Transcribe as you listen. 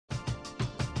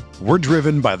We're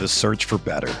driven by the search for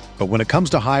better. But when it comes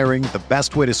to hiring, the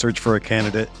best way to search for a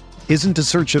candidate isn't to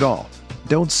search at all.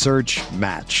 Don't search,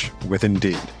 match with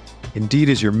Indeed. Indeed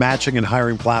is your matching and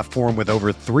hiring platform with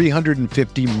over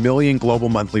 350 million global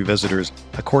monthly visitors,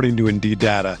 according to Indeed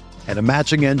data, and a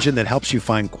matching engine that helps you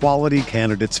find quality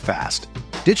candidates fast.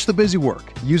 Ditch the busy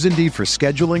work. Use Indeed for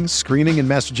scheduling, screening, and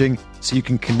messaging so you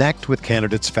can connect with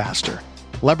candidates faster.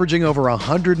 Leveraging over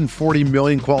 140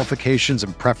 million qualifications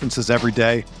and preferences every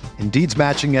day, Indeed's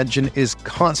matching engine is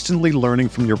constantly learning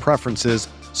from your preferences,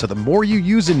 so the more you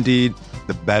use Indeed,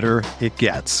 the better it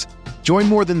gets. Join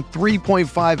more than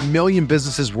 3.5 million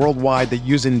businesses worldwide that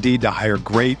use Indeed to hire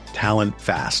great talent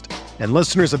fast. And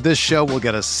listeners of this show will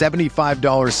get a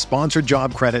 $75 sponsored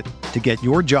job credit to get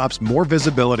your jobs more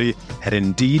visibility at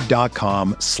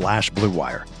Indeed.com/Blue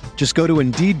Wire. Just go to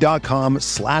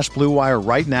Indeed.com/Blue Wire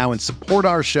right now and support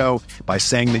our show by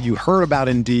saying that you heard about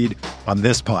Indeed on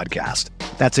this podcast.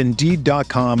 That's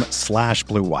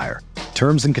Indeed.com/Blue Wire.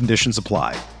 Terms and conditions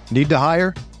apply. Need to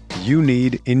hire? You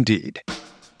need Indeed.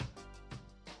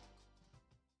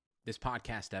 This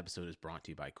podcast episode is brought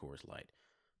to you by Coors Light.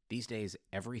 These days,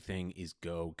 everything is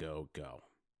go, go, go.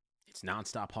 It's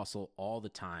nonstop hustle all the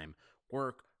time.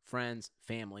 Work, friends,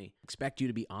 family, expect you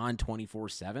to be on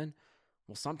 24/7.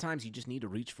 Well, sometimes you just need to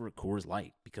reach for a Coors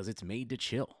Light because it's made to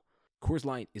chill. Coors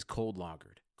Light is cold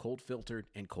lagered, cold filtered,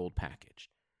 and cold packaged.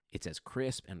 It's as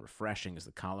crisp and refreshing as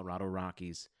the Colorado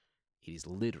Rockies. It is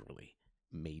literally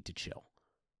made to chill.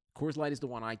 Coors Light is the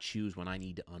one I choose when I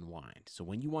need to unwind. So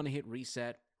when you want to hit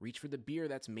reset, reach for the beer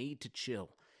that's made to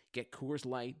chill. Get Coors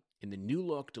Light in the new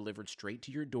look delivered straight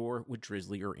to your door with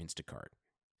Drizzly or Instacart.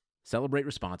 Celebrate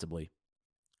responsibly.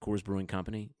 Coors Brewing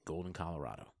Company, Golden,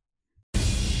 Colorado.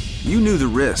 You knew the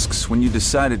risks when you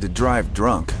decided to drive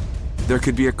drunk. There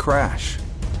could be a crash.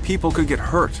 People could get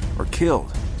hurt or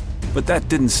killed. But that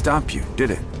didn't stop you, did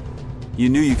it? You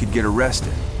knew you could get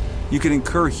arrested. You could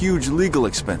incur huge legal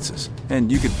expenses,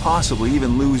 and you could possibly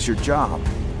even lose your job.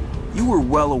 You were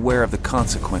well aware of the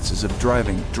consequences of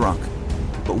driving drunk.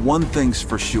 But one thing's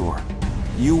for sure.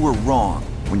 You were wrong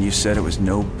when you said it was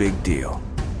no big deal.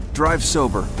 Drive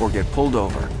sober or get pulled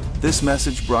over. This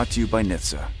message brought to you by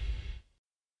NHTSA.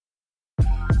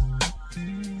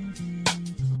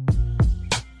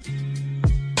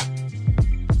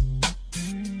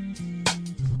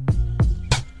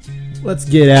 Let's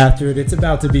get after it. It's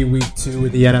about to be week 2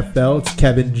 of the NFL. It's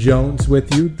Kevin Jones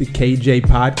with you, the KJ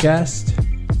Podcast,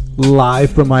 live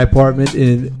from my apartment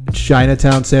in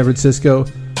Chinatown, San Francisco.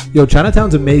 Yo,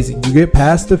 Chinatown's amazing. You get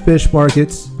past the fish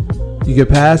markets. You get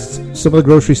past some of the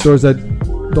grocery stores that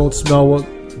don't smell what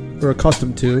we're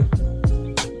accustomed to.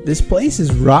 This place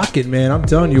is rocking, man. I'm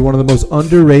telling you, one of the most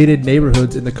underrated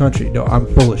neighborhoods in the country. No, I'm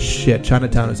full of shit.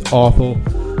 Chinatown is awful.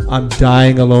 I'm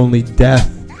dying a lonely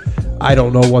death. I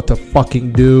don't know what to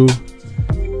fucking do.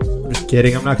 I'm just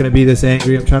kidding. I'm not going to be this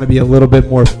angry. I'm trying to be a little bit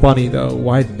more funny, though.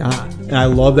 Why not? And I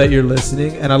love that you're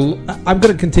listening. And I'm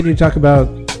going to continue to talk about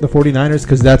the 49ers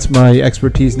because that's my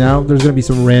expertise now. There's going to be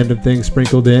some random things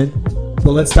sprinkled in.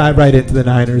 But let's dive right into the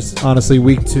Niners. Honestly,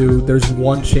 week 2, there's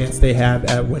one chance they have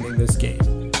at winning this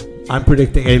game. I'm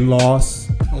predicting a loss.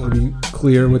 I want to be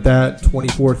clear with that.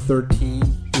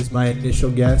 24-13 is my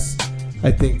initial guess. I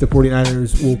think the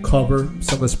 49ers will cover.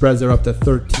 Some of the spreads are up to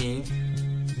 13.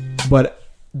 But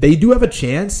they do have a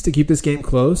chance to keep this game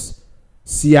close.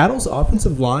 Seattle's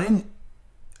offensive line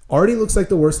already looks like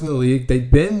the worst in the league. They've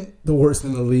been the worst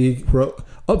in the league for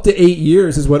up to 8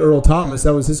 years is what Earl Thomas,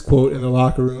 that was his quote in the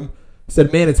locker room,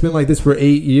 said, man, it's been like this for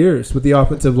 8 years with the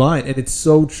offensive line. And it's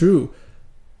so true.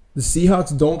 The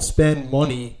Seahawks don't spend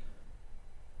money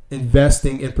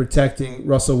investing in protecting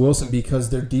Russell Wilson because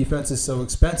their defense is so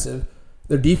expensive.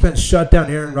 Their defense shut down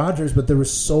Aaron Rodgers, but there were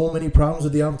so many problems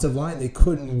with the offensive line, they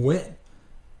couldn't win.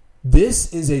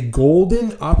 This is a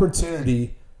golden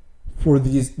opportunity for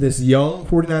this young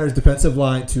 49ers defensive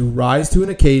line to rise to an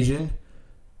occasion.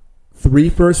 3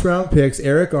 first-round picks,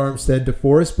 Eric Armstead,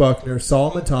 DeForest Buckner,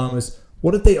 Solomon Thomas.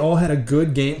 What if they all had a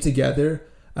good game together,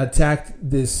 attacked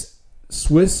this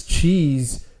Swiss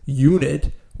cheese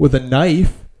unit with a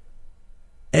knife,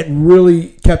 and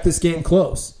really kept this game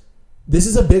close? This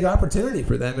is a big opportunity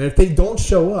for them. And if they don't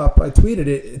show up, I tweeted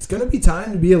it, it's going to be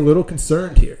time to be a little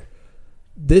concerned here.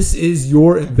 This is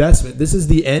your investment. This is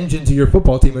the engine to your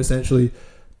football team, essentially.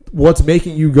 What's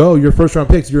making you go, your first-round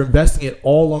picks, you're investing it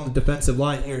all on the defensive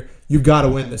line here. You've got to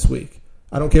win this week.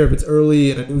 I don't care if it's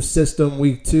early in a new system,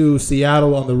 week 2,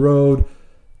 Seattle on the road.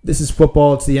 This is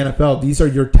football. It's the NFL. These are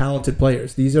your talented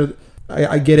players. These are,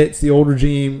 I get it. It's the old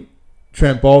regime.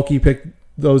 Trent Baalke picked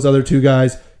those other 2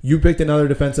 guys. You picked another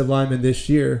defensive lineman this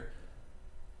year.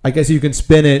 I guess you can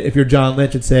spin it if you're John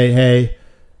Lynch and say, hey,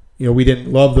 we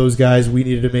didn't love those guys. We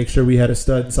needed to make sure we had a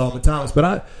stud in Solomon Thomas.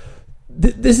 But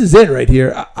this is it right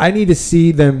here. I need to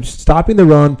see them stopping the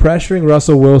run, pressuring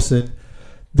Russell Wilson.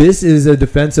 This is a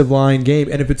defensive line game.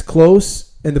 And if it's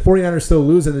close and the 49ers still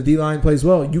lose and the D-line plays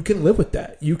well, you can live with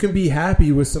that. You can be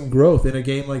happy with some growth in a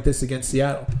game like this against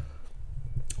Seattle.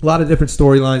 A lot of different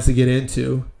storylines to get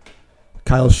into.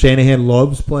 Kyle Shanahan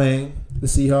loves playing the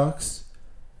Seahawks.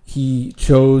 He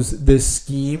chose this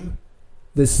scheme,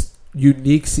 this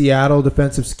unique Seattle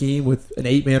defensive scheme with an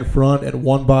 8-man front and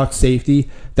 1-box safety.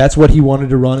 That's what he wanted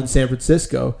to run in San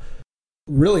Francisco.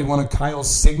 Really, one of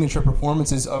Kyle's signature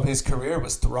performances of his career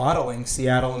was throttling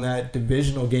Seattle in that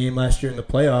divisional game last year in the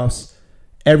playoffs.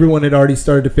 Everyone had already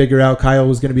started to figure out Kyle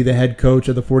was going to be the head coach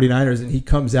of the 49ers, and he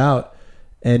comes out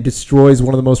and destroys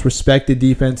one of the most respected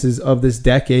defenses of this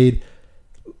decade.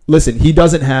 Listen, he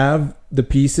doesn't have the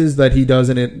pieces that he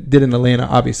did in Atlanta,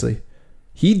 obviously.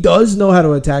 He does know how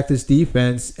to attack this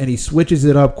defense, and he switches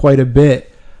it up quite a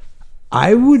bit.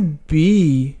 I would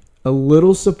be a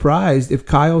little surprised if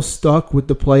Kyle stuck with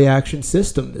the play-action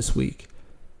system this week.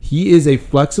 He is a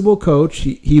flexible coach.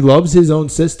 He loves his own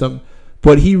system,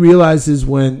 but he realizes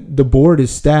when the board is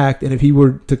stacked, and if he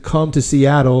were to come to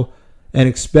Seattle and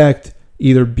expect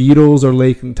either Beatles or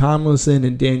Laken Tomlinson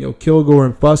and Daniel Kilgore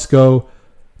and Fusco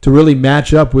to really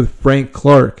match up with Frank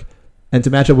Clark and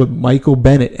to match up with Michael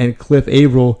Bennett and Cliff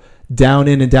Averill down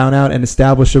in and down out and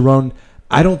establish a run,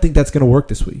 I don't think that's going to work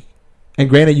this week. And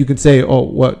granted, you can say,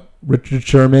 Richard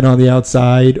Sherman on the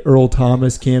outside, Earl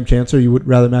Thomas, Cam Chancellor, you would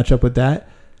rather match up with that?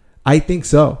 I think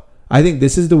so. I think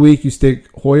this is the week you stick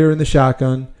Hoyer in the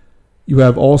shotgun. You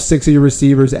have all 6 of your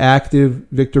receivers active,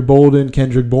 Victor Bolden,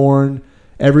 Kendrick Bourne,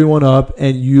 everyone up,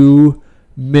 and you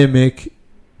mimic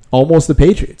almost the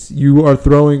Patriots. You are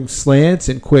throwing slants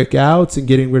and quick outs and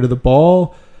getting rid of the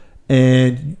ball,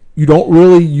 and you don't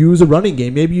really use a running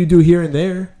game. Maybe you do here and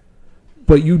there,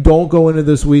 but you don't go into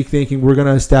this week thinking we're going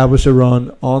to establish a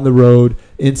run on the road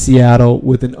in Seattle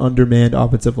with an undermanned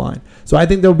offensive line. So I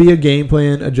think there'll be a game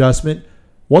plan adjustment.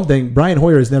 One thing, Brian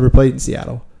Hoyer has never played in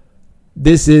Seattle.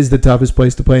 This is the toughest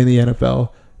place to play in the NFL.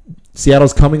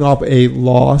 Seattle's coming off a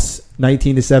loss,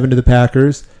 19-7 to the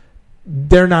Packers.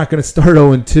 They're not going to start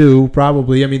 0-2,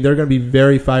 probably. I mean, they're going to be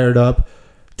very fired up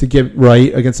to get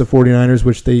right against the 49ers,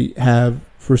 which they have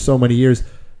for so many years.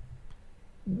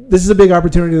 This is a big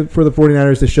opportunity for the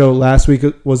 49ers to show last week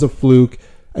was a fluke.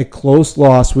 A close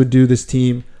loss would do this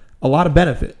team a lot of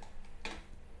benefit.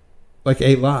 Like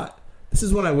a lot. This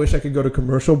is when I wish I could go to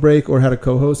commercial break or had a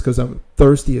co-host because I'm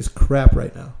thirsty as crap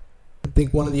right now. I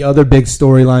think one of the other big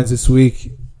storylines this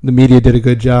week, the media did a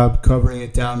good job covering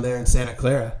it down there in Santa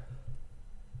Clara.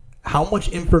 How much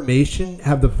information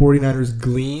have the 49ers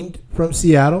gleaned from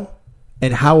Seattle,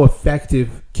 and how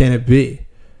effective can it be?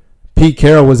 Pete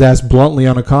Carroll was asked bluntly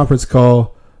on a conference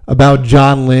call about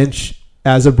John Lynch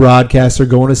as a broadcaster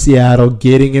going to Seattle,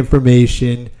 getting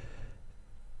information.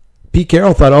 Pete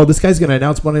Carroll thought, this guy's going to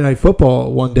announce Monday Night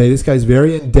Football one day. This guy's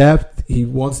very in-depth. He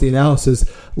wants the analysis.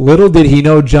 Little did he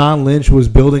know John Lynch was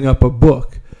building up a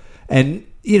book. And,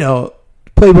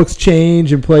 playbooks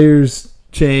change and players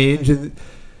change. And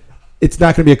it's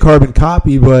not going to be a carbon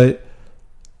copy, but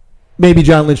maybe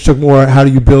John Lynch took more how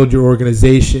do you build your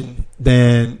organization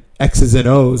than X's and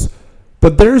O's.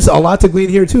 But there's a lot to glean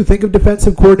here, too. Think of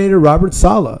defensive coordinator Robert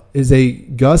Saleh. Is a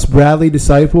Gus Bradley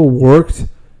disciple, worked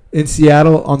in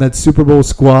Seattle on that Super Bowl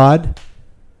squad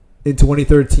in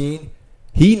 2013.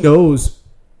 He knows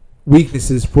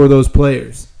weaknesses for those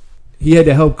players. He had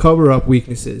to help cover up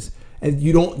weaknesses. And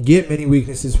you don't get many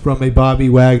weaknesses from a Bobby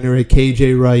Wagner, a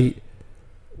KJ Wright.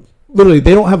 Literally,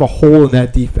 they don't have a hole in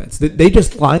that defense. They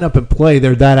just line up and play.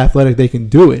 They're that athletic, they can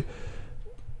do it.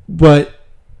 But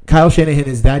Kyle Shanahan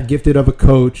is that gifted of a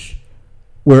coach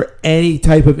where any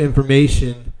type of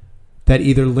information that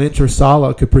either Lynch or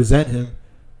Saleh could present him,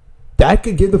 that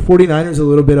could give the 49ers a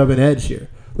little bit of an edge here.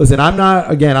 Listen, I'm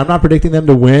not predicting them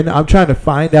to win. I'm trying to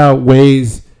find out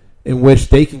ways in which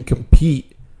they can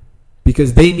compete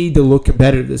because they need to look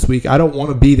competitive this week. I don't want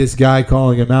to be this guy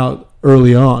calling them out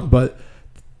early on, but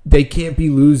they can't be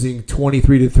losing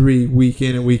 23-3 week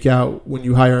in and week out when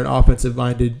you hire an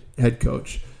offensive-minded head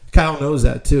coach. Kyle knows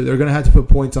that, too. They're going to have to put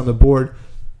points on the board.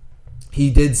 He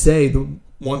did say the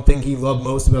one thing he loved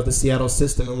most about the Seattle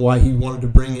system and why he wanted to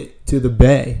bring it to the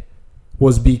Bay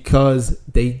was because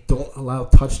they don't allow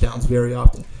touchdowns very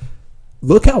often.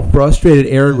 Look how frustrated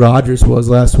Aaron Rodgers was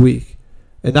last week.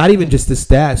 And not even just the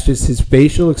stats, just his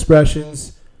facial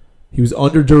expressions. He was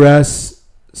under duress,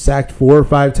 sacked 4 or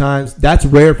 5 times. That's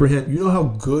rare for him. You know how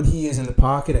good he is in the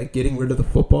pocket at getting rid of the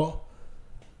football?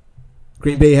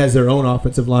 Green Bay has their own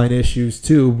offensive line issues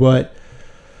too, but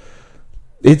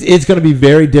It's going to be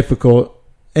very difficult.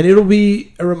 And it'll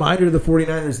be a reminder to the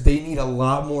 49ers they need a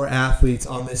lot more athletes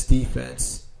on this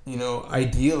defense.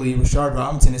 Ideally, Rashard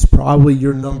Robinson is probably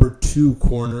your number 2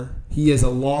 corner. He has a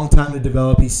long time to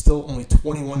develop. He's still only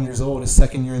 21 years old, his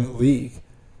second year in the league.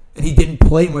 And he didn't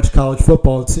play much college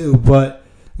football, too. But,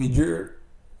 you're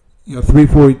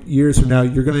 3-4 years from now,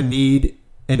 you're going to need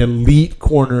an elite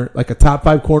corner, like a top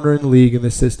 5 corner in the league in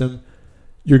this system.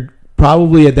 You're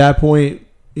probably at that point,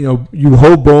 you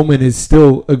hope Bowman is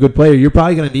still a good player. You're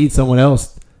probably going to need someone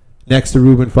else next to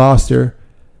Reuben Foster.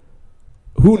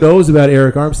 Who knows about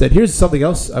Eric Armstead? Here's something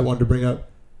else I wanted to bring up.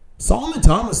 Solomon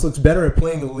Thomas looks better at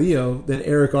playing the Leo than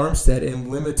Eric Armstead in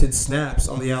limited snaps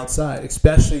on the outside,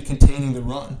 especially containing the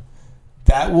run.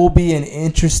 That will be an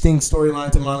interesting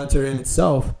storyline to monitor in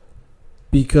itself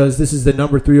because this is the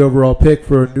number 3 overall pick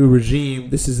for a new regime.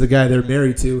 This is the guy they're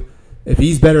married to. If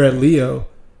he's better at Leo,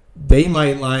 they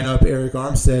might line up Eric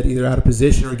Armstead either out of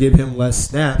position or give him less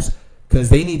snaps because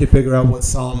they need to figure out what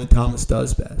Solomon Thomas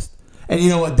does best. And you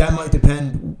know what? That might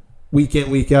depend week in,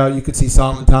 week out. You could see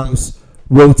Solomon Thomas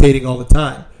rotating all the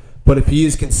time. But if he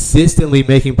is consistently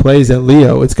making plays at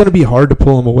Leo, it's going to be hard to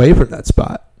pull him away from that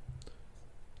spot.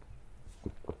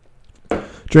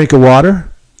 Drink of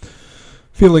water.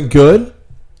 Feeling good.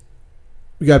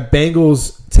 We got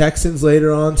Bengals Texans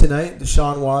later on tonight.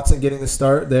 Deshaun Watson getting the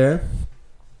start there.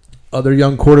 Other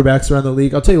young quarterbacks around the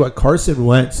league. I'll tell you what, Carson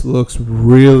Wentz looks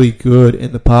really good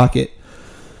in the pocket.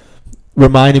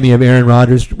 Reminding me of Aaron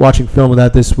Rodgers. Watching film of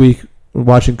that this week.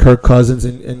 Watching Kirk Cousins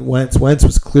and Wentz. Wentz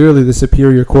was clearly the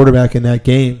superior quarterback in that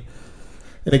game.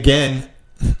 And again,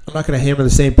 I'm not going to hammer the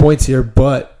same points here,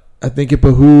 but I think it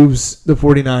behooves the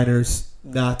 49ers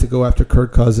not to go after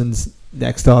Kirk Cousins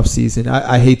next offseason.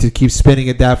 I hate to keep spinning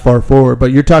it that far forward,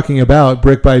 but you're talking about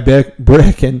brick by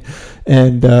brick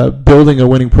and building a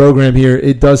winning program here.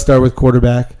 It does start with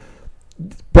quarterback.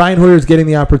 Brian Hoyer's getting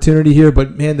the opportunity here,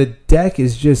 but man, the deck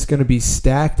is just going to be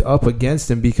stacked up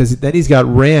against him because then he's got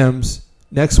Rams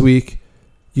next week.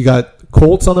 You got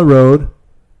Colts on the road,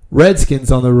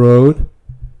 Redskins on the road,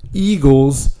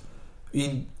 Eagles.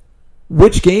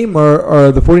 Which game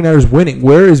are the 49ers winning?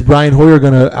 Where is Brian Hoyer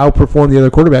going to outperform the other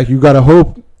quarterback? You've got to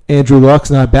hope Andrew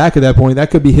Luck's not back at that point. That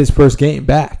could be his first game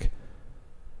back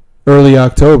early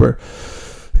October.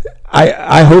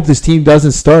 I hope this team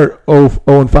doesn't start 0-5,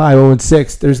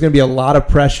 0-6. There's going to be a lot of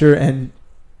pressure and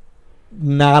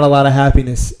not a lot of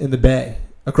happiness in the Bay.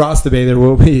 Across the Bay there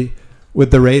will be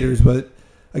with the Raiders. But,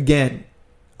 again,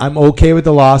 I'm okay with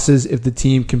the losses if the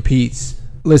team competes.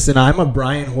 Listen, I'm a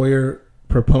Brian Hoyer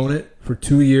proponent for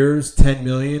 2 years, $10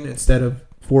 million, instead of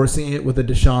forcing it with a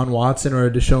Deshaun Watson or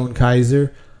a Deshaun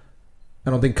Kaiser. I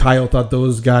don't think Kyle thought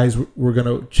those guys were going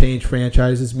to change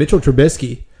franchises. Mitchell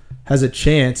Trubisky has a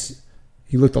chance.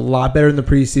 He looked a lot better in the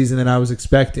preseason than I was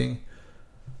expecting.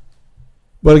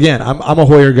 But again, I'm a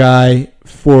Hoyer guy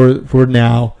for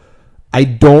now. I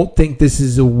don't think this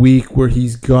is a week where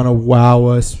he's going to wow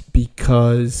us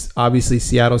because obviously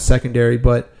Seattle's secondary,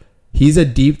 but he's a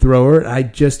deep thrower. I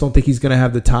just don't think he's going to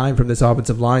have the time from this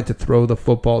offensive line to throw the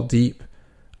football deep.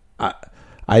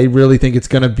 I really think it's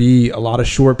going to be a lot of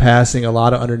short passing, a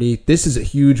lot of underneath. This is a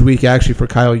huge week actually for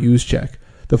Kyle Juszczyk,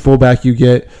 the fullback you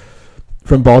get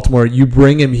from Baltimore. You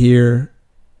bring him here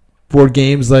for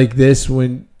games like this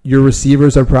when your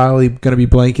receivers are probably going to be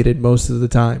blanketed most of the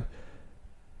time.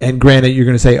 And granted, you're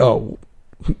going to say, oh,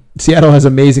 Seattle has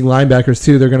amazing linebackers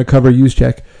too. They're going to cover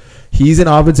Juszczyk. He's an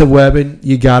offensive weapon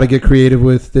you got to get creative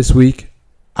with this week.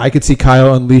 I could see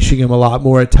Kyle unleashing him a lot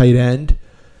more at tight end.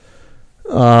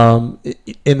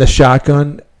 In the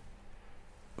shotgun,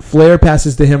 flare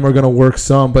passes to him are going to work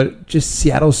some, but just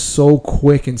Seattle's so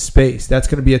quick in space. That's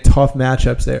going to be a tough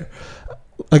matchups there.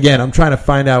 Again, I'm trying to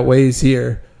find out ways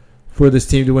here for this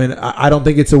team to win. I don't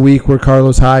think it's a week where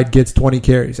Carlos Hyde gets 20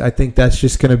 carries. I think that's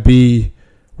just going to be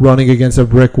running against a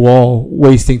brick wall,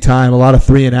 wasting time. A lot of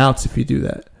 3 and outs if you do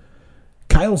that.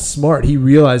 Kyle's smart. He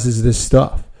realizes this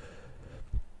stuff.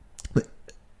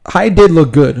 Hyde did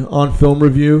look good on film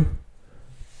review.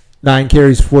 9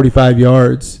 carries, 45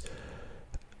 yards.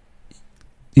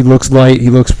 He looks light. He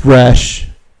looks fresh.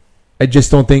 I just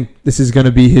don't think this is going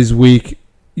to be his week.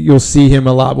 You'll see him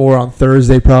a lot more on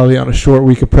Thursday, probably on a short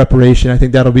week of preparation. I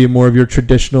think that'll be more of your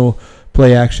traditional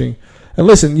play action. And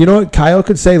listen, you know what? Kyle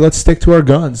could say, let's stick to our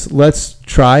guns. Let's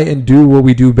try and do what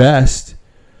we do best.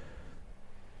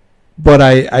 But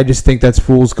I just think that's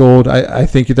fool's gold. I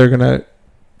think they're going to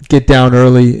get down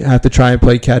early, have to try and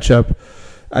play catch-up.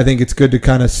 I think it's good to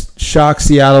kind of shock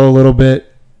Seattle a little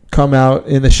bit, come out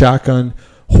in the shotgun.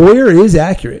 Hoyer is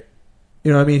accurate.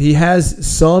 You know, I mean, he has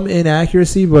some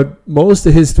inaccuracy, but most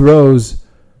of his throws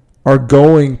are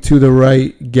going to the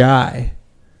right guy.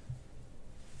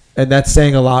 And that's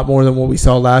saying a lot more than what we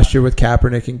saw last year with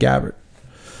Kaepernick and Gabbert.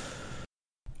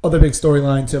 Other big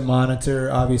storyline to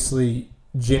monitor, obviously,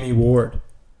 Jimmy Ward.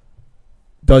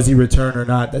 Does he return or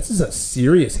not? This is a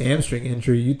serious hamstring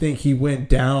injury. You think he went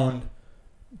down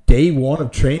day one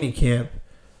of training camp.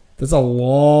 That's a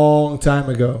long time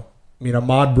ago. I mean,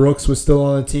 Ahmad Brooks was still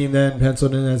on the team then,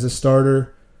 penciled in as a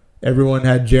starter. Everyone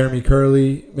had Jeremy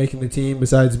Curley making the team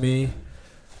besides me.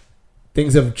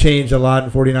 Things have changed a lot in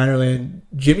 49er land.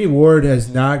 Jimmy Ward has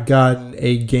not gotten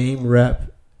a game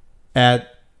rep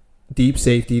at deep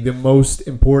safety, the most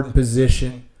important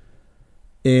position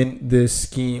in this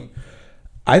scheme.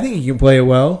 I think he can play it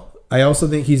well. I also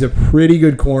think he's a pretty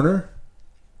good corner.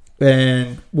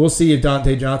 And we'll see if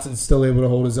Dante Johnson's still able to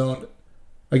hold his own.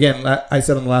 Again, I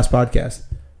said on the last podcast,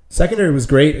 secondary was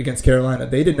great against Carolina.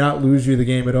 They did not lose you the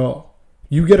game at all.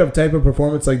 You get a type of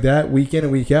performance like that week in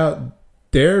and week out,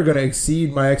 they're going to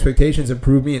exceed my expectations and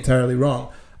prove me entirely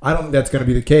wrong. I don't think that's going to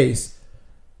be the case.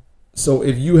 So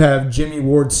if you have Jimmy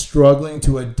Ward struggling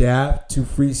to adapt to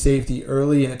free safety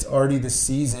early and it's already the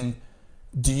season,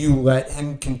 do you let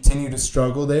him continue to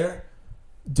struggle there?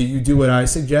 Do you do what I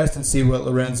suggest and see what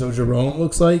Lorenzo Jerome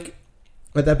looks like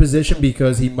at that position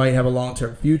because he might have a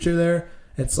long-term future there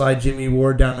and slide Jimmy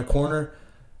Ward down the corner?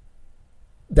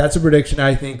 That's a prediction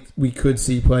I think we could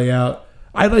see play out.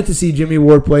 I'd like to see Jimmy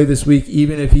Ward play this week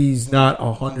even if he's not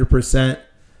 100%.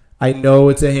 I know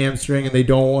it's a hamstring and they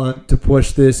don't want to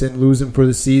push this and lose him for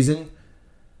the season.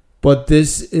 But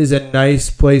this is a nice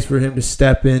place for him to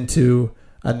step into,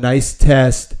 a nice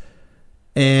test.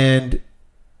 And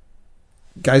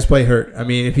guys play hurt. I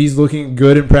mean, if he's looking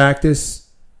good in practice,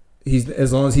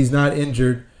 as long as he's not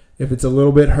injured, if it's a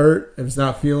little bit hurt, if it's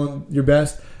not feeling your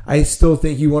best, I still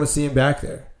think you want to see him back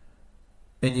there.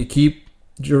 And you keep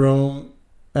Jerome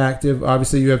active.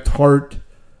 Obviously, you have Tart,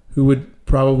 who would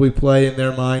probably play in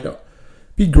their mind.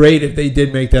 Be great if they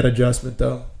did make that adjustment,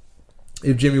 though.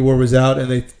 If Jimmy Ward was out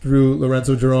and they threw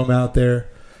Lorenzo Jerome out there,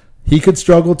 he could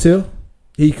struggle too.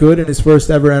 He could in his first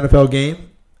ever NFL game,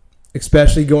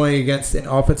 especially going against an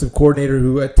offensive coordinator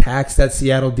who attacks that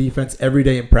Seattle defense every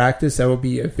day in practice. That would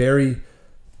be a very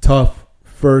tough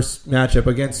first matchup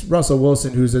against Russell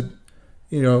Wilson, who's a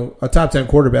top 10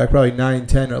 quarterback, probably 9,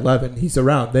 10, 11. He's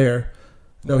around there.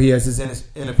 No, he has his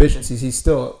inefficiencies. He's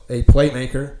still a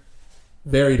playmaker,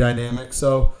 very dynamic.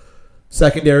 So,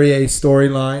 secondary, a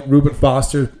storyline. Reuben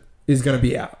Foster is going to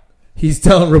be out. He's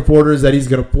telling reporters that he's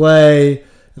going to play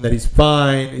and that he's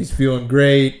fine. He's feeling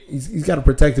great. He's got a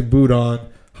protective boot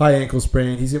on, high ankle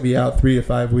sprain. He's going to be out 3 to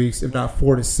 5 weeks, if not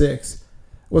 4 to 6.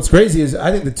 What's crazy is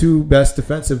I think the two best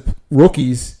defensive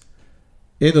rookies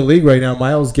in the league right now,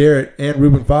 Myles Garrett and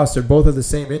Reuben Foster, both have the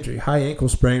same injury, high ankle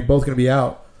sprain, both going to be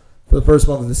out for the first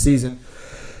month of the season.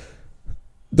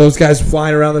 Those guys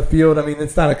flying around the field, I mean,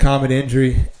 it's not a common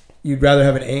injury. You'd rather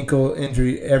have an ankle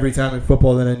injury every time in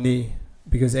football than a knee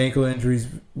because ankle injuries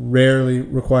rarely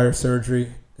require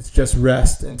surgery. It's just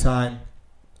rest and time.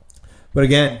 But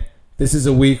again, this is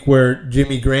a week where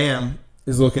Jimmy Graham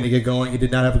is looking to get going. He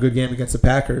did not have a good game against the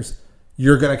Packers.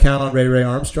 You're going to count on Ray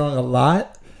Armstrong a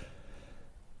lot.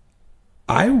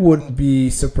 I wouldn't be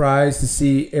surprised to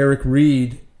see Eric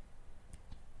Reed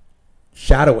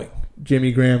shadowing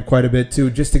Jimmy Graham quite a bit too,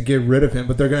 just to get rid of him.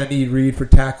 But they're going to need Reed for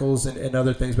tackles and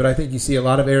other things. But I think you see a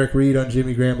lot of Eric Reed on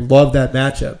Jimmy Graham. Love that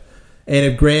matchup. And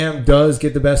if Graham does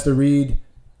get the best of Reed,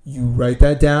 you write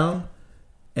that down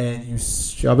and you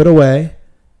shove it away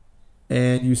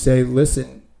and you say,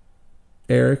 listen,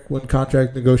 Eric, when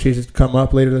contract negotiations come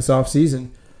up later this offseason,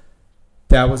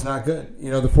 that was not good.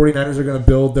 The 49ers are going to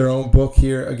build their own book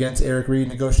here against Eric Reed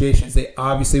negotiations. They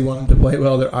obviously want him to play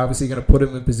well. They're obviously going to put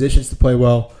him in positions to play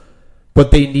well.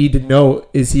 But they need to know,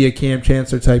 is he a Cam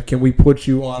Chancellor type? Can we put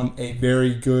you on a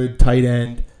very good tight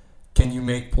end? Can you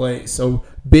make plays? So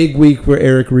big week for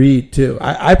Eric Reed, too.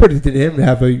 I predicted him to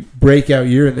have a breakout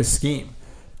year in this scheme.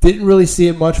 Didn't really see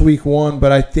it much week one,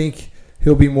 but I think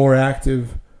he'll be more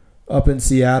active up in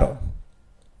Seattle.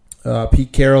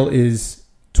 Pete Carroll is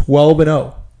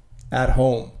 12-0 at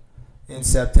home in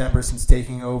September since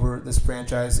taking over this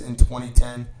franchise in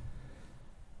 2010.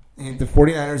 And the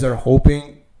 49ers are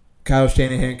hoping Kyle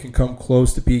Shanahan can come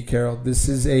close to Pete Carroll. This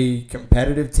is a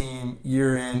competitive team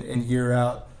year in and year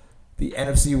out. The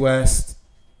NFC West,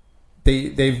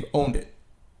 they've owned it.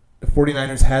 The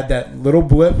 49ers had that little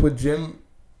blip with Jim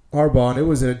Harbaugh, and it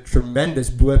was a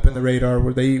tremendous blip in the radar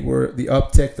where they were the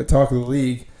uptick, the talk of the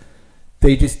league.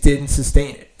 They just didn't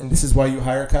sustain it. And this is why you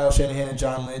hire Kyle Shanahan and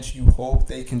John Lynch. You hope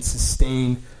they can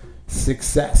sustain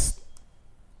success.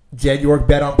 Jed York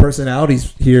bet on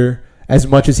personalities here as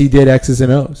much as he did X's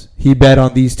and O's. He bet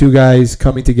on these two guys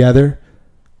coming together,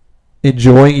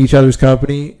 enjoying each other's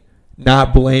company,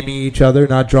 not blaming each other,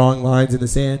 not drawing lines in the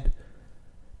sand.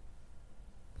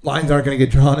 Lines aren't going to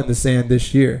get drawn in the sand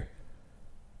this year.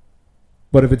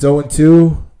 But if it's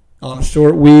 0-2 on a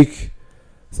short week,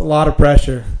 it's a lot of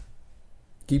pressure.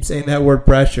 Keep saying that word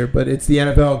pressure, but it's the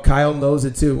NFL. Kyle knows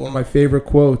it too. One of my favorite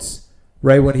quotes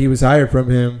right when he was hired from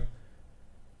him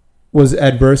was,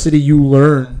 adversity, you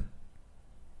learn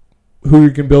who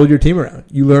you can build your team around.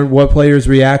 You learn what players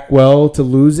react well to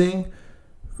losing,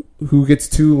 who gets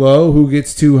too low, who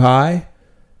gets too high.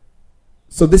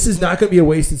 So this is not going to be a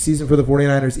wasted season for the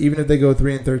 49ers, even if they go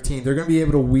 3-13. They're going to be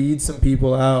able to weed some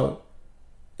people out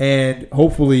and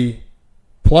hopefully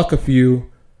pluck a few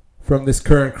from this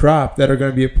current crop that are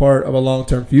going to be a part of a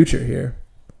long-term future here.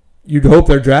 You'd hope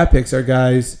their draft picks are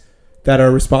guys that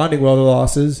are responding well to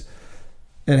losses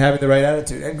and having the right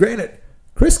attitude. And granted,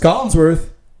 Chris Collinsworth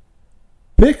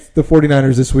picked the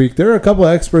 49ers this week. There are a couple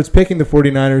of experts picking the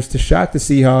 49ers to shock the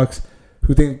Seahawks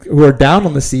who are down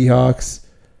on the Seahawks,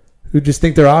 who just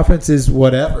think their offense is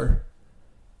whatever.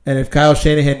 And if Kyle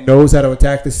Shanahan knows how to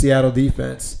attack the Seattle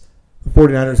defense, the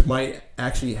 49ers might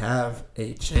actually have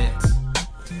a chance.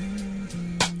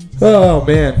 Oh,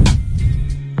 man.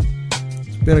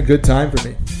 It's been a good time for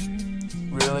me.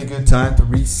 Really good time to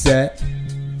reset,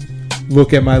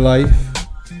 look at my life,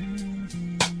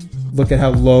 look at how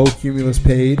low Cumulus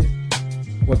paid,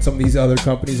 what some of these other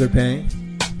companies are paying.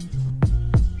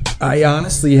 I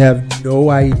honestly have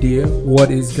no idea what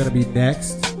is going to be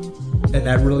next, and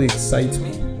that really excites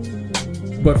me.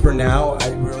 But for now, I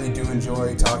really do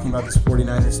enjoy talking about this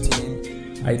 49ers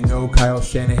team. I know Kyle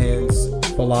Shanahan's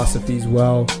philosophies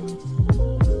well.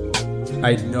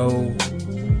 I know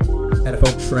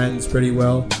NFL trends pretty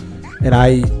well, and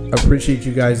I appreciate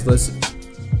you guys listening.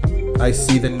 I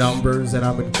see the numbers, and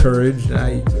I'm encouraged, and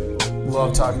I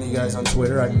love talking to you guys on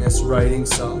Twitter. I miss writing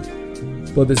some,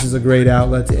 but this is a great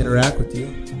outlet to interact with you.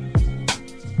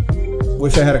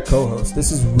 Wish I had a co-host.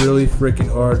 This is really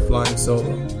freaking hard flying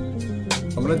solo.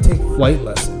 I'm going to take flight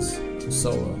lessons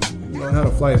solo. You learn how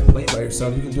to fly a plane by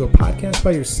yourself. You can do a podcast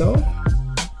by yourself?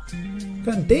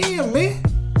 God damn, man.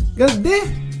 God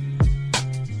damn.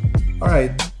 All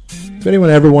right. If anyone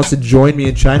ever wants to join me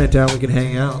in Chinatown, we can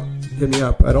hang out. Hit me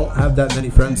up. I don't have that many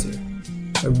friends here.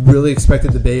 I really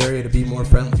expected the Bay Area to be more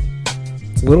friendly.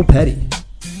 It's a little petty.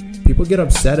 People get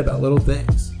upset about little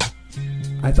things.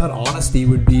 I thought honesty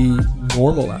would be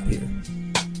normal out here.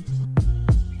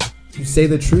 You say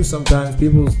the truth sometimes,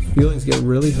 people's feelings get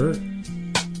really hurt.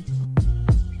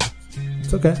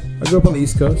 It's okay. I grew up on the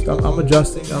East Coast. I'm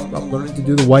adjusting. I'm learning to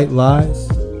do the white lies.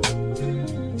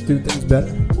 Do things better.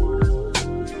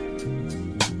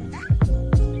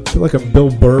 I feel like I'm Bill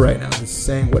Burr right now, just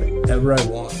saying whatever I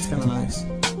want. It's kind of nice.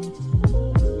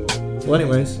 Well,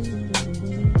 anyways,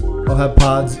 I'll have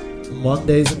pods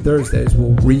Mondays and Thursdays.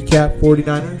 We'll recap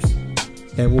 49ers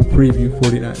and we'll preview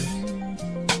 49ers.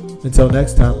 Until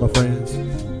next time, my friends.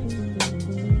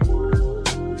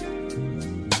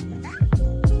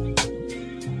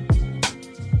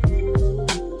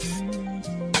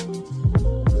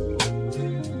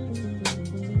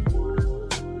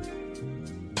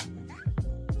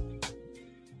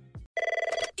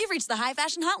 Reached the High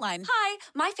Fashion Hotline. Hi,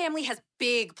 my family has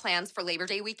big plans for Labor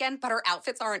Day weekend, but our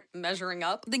outfits aren't measuring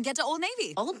up. Then get to Old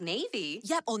Navy. Old Navy?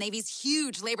 Yep, Old Navy's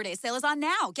huge Labor Day sale is on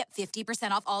now. Get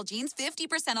 50% off all jeans,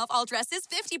 50% off all dresses,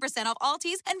 50% off all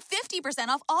tees, and 50%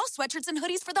 off all sweatshirts and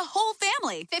hoodies for the whole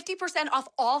family. 50% off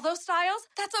all those styles?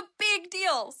 That's a big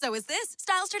deal. So is this.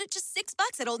 Styles start at just $6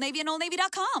 at Old Navy and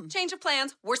OldNavy.com. Change of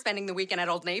plans. We're spending the weekend at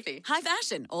Old Navy. High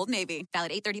fashion. Old Navy.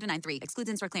 Valid 8/30 to 9/3. Excludes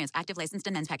in-store clearance. Active licensed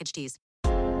and men's package tees.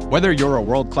 Whether you're a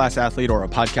world-class athlete or a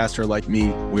podcaster like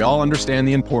me, we all understand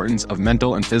the importance of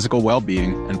mental and physical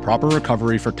well-being and proper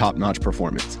recovery for top-notch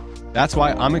performance. That's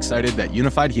why I'm excited that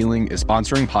Unified Healing is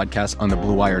sponsoring podcasts on the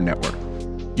Blue Wire Network.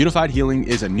 Unified Healing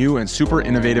is a new and super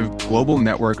innovative global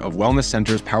network of wellness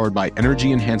centers powered by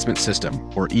Energy Enhancement System,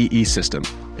 or EE System.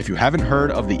 If you haven't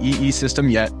heard of the EE System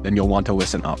yet, then you'll want to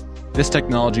listen up. This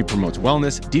technology promotes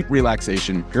wellness, deep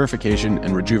relaxation, purification,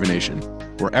 and rejuvenation.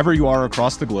 Wherever you are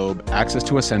across the globe, access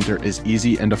to a center is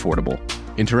easy and affordable.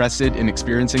 Interested in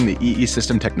experiencing the EE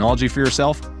System technology for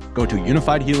yourself? Go to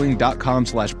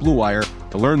unifiedhealing.com/bluewire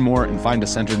to learn more and find a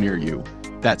center near you.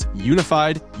 That's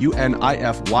unified,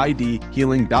 UNIFYD,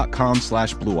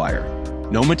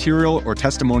 healing.com/bluewire. No material or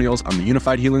testimonials on the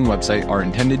Unified Healing website are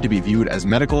intended to be viewed as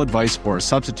medical advice or a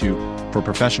substitute for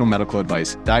professional medical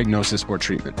advice, diagnosis, or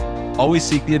treatment. Always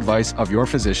seek the advice of your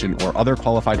physician or other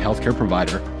qualified healthcare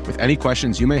provider with any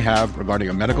questions you may have regarding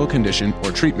a medical condition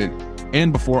or treatment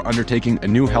and before undertaking a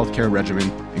new healthcare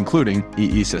regimen, including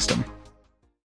EE System.